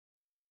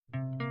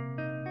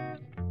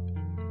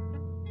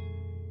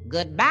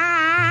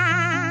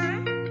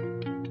Goodbye.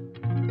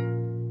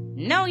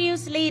 No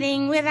use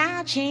leading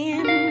without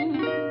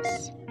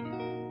chance.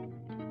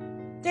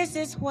 This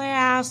is where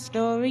our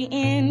story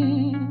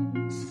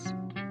ends.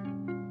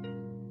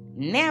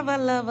 Never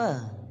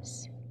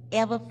lovers,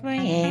 ever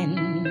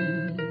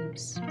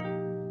friends.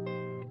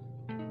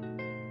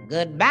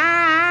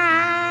 Goodbye.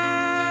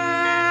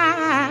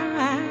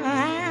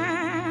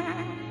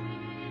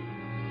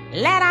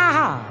 Let our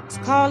hearts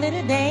call it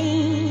a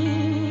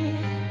day.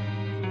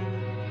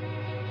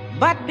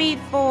 But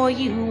before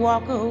you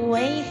walk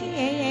away,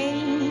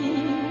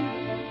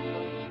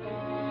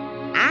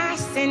 I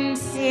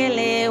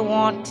sincerely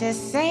want to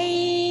say,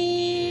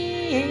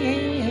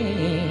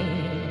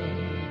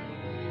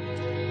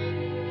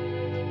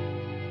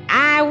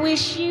 I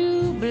wish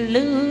you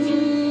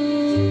bluebirds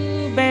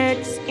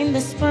in the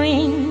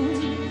spring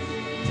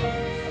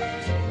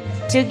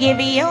to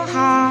give your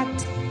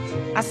heart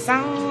a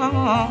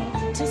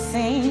song to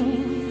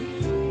sing,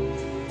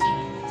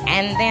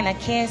 and then a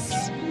kiss.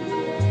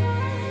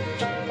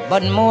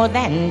 But more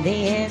than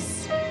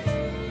this,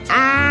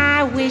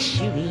 I wish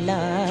you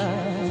love.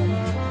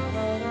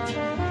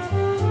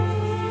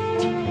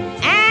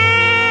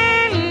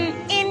 And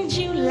in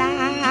July,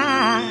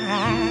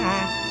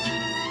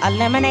 a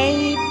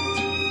lemonade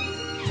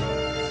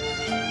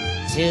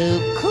to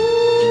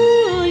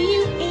cool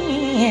you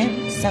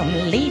in some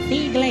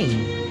leafy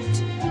glade.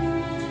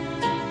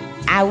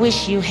 I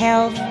wish you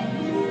health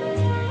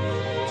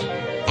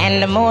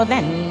and more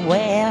than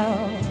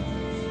well.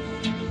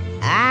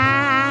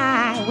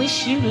 I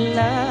wish you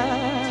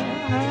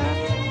love.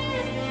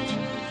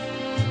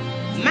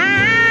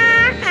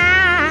 My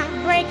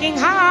breaking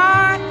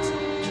heart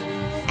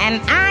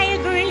and I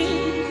agree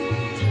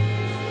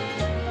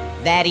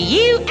that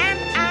you and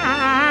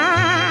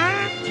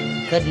I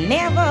could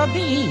never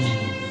be.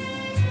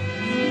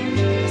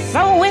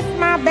 So with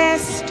my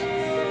best,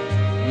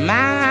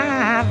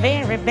 my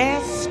very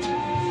best,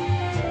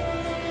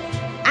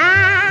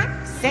 I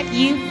set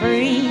you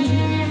free.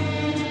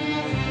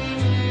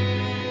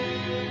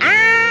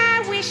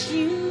 I wish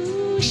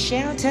you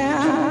shelter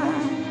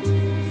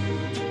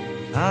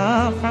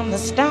from the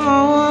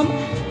storm,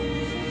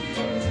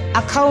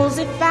 a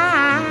cozy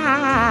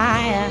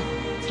fire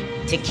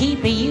to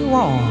keep you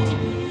warm.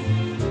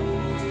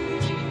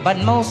 But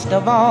most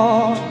of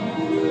all,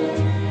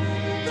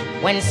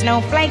 when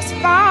snowflakes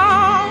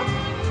fall,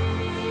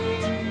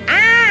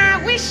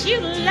 I wish you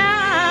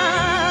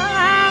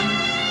love.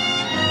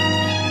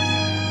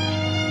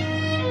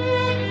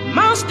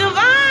 Most of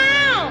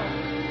all,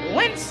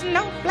 when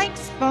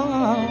snowflakes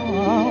fall,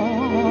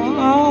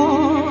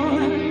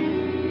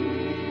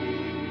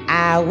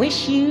 I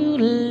wish you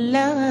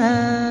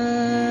love.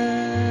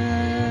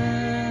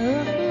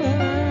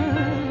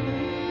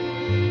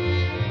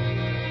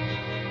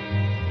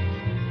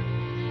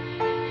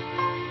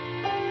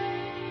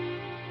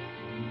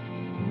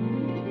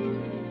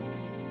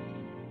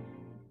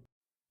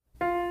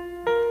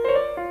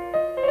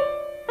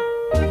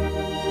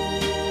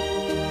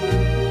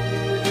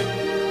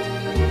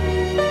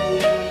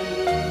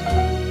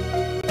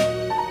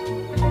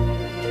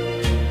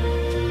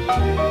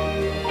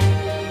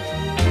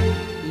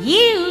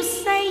 You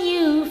say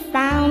you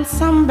found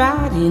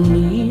somebody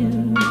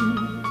new,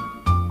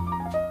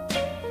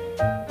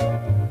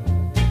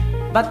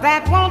 but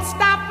that won't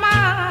stop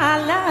my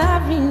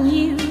loving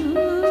you.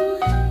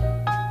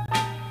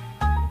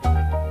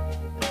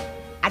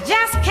 I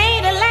just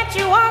can't let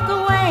you walk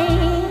away.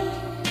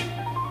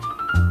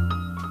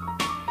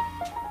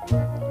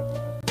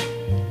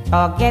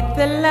 Forget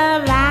the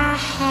love I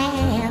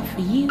have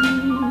for you,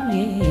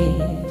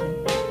 yeah.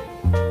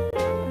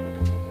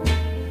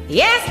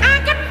 Yes, I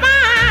could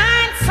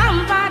find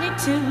somebody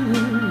to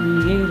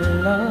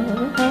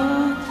love,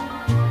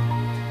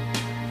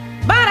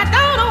 but I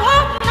don't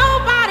want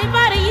nobody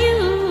but you.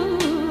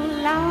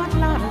 Lord,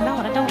 Lord,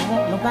 Lord, I don't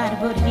want nobody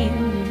but you.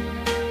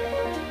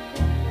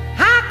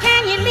 How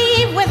can you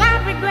leave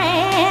without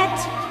regret?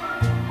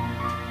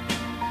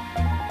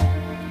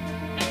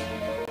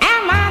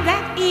 Am I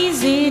that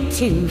easy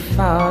to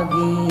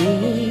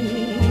forget?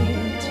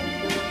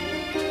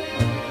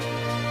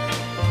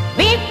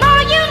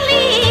 Before you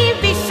leave,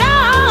 be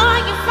sure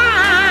you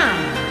find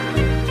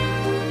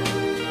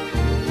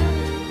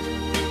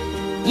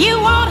you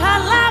want her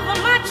love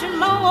much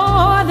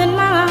more than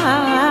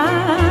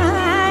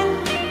mine.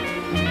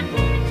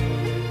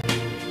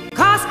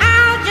 'Cause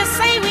I'll just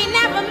say we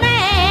never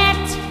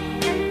met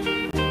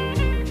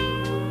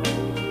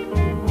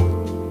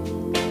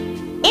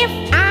if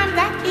I'm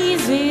that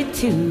easy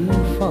to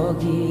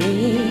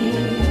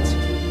forget.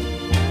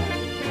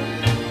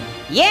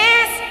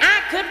 Yes, I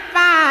could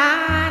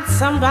find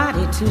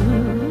somebody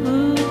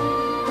too,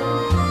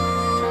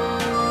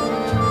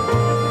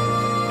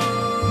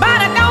 but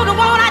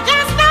I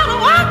just don't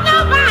want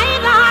nobody,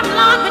 Lord,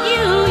 Lord, but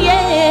you,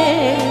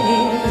 yeah.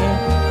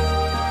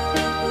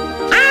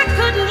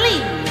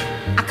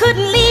 I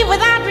couldn't leave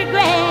without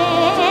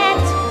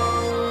regret.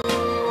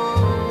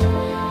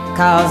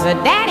 'Cause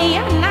daddy,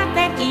 you're not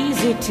that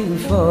easy to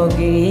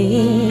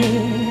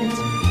forget.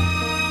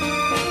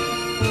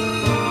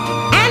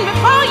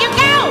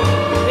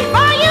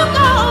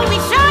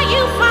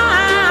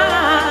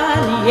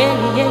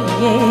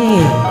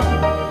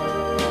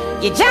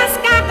 You just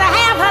got to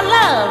have her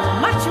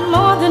love much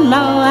more than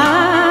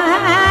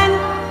mine.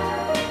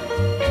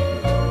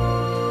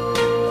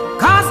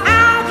 'Cause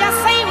I'll just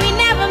say we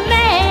never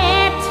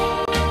met.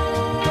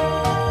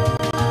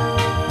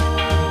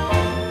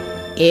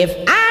 If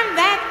I'm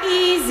that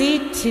easy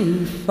to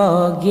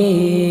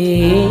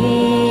forget.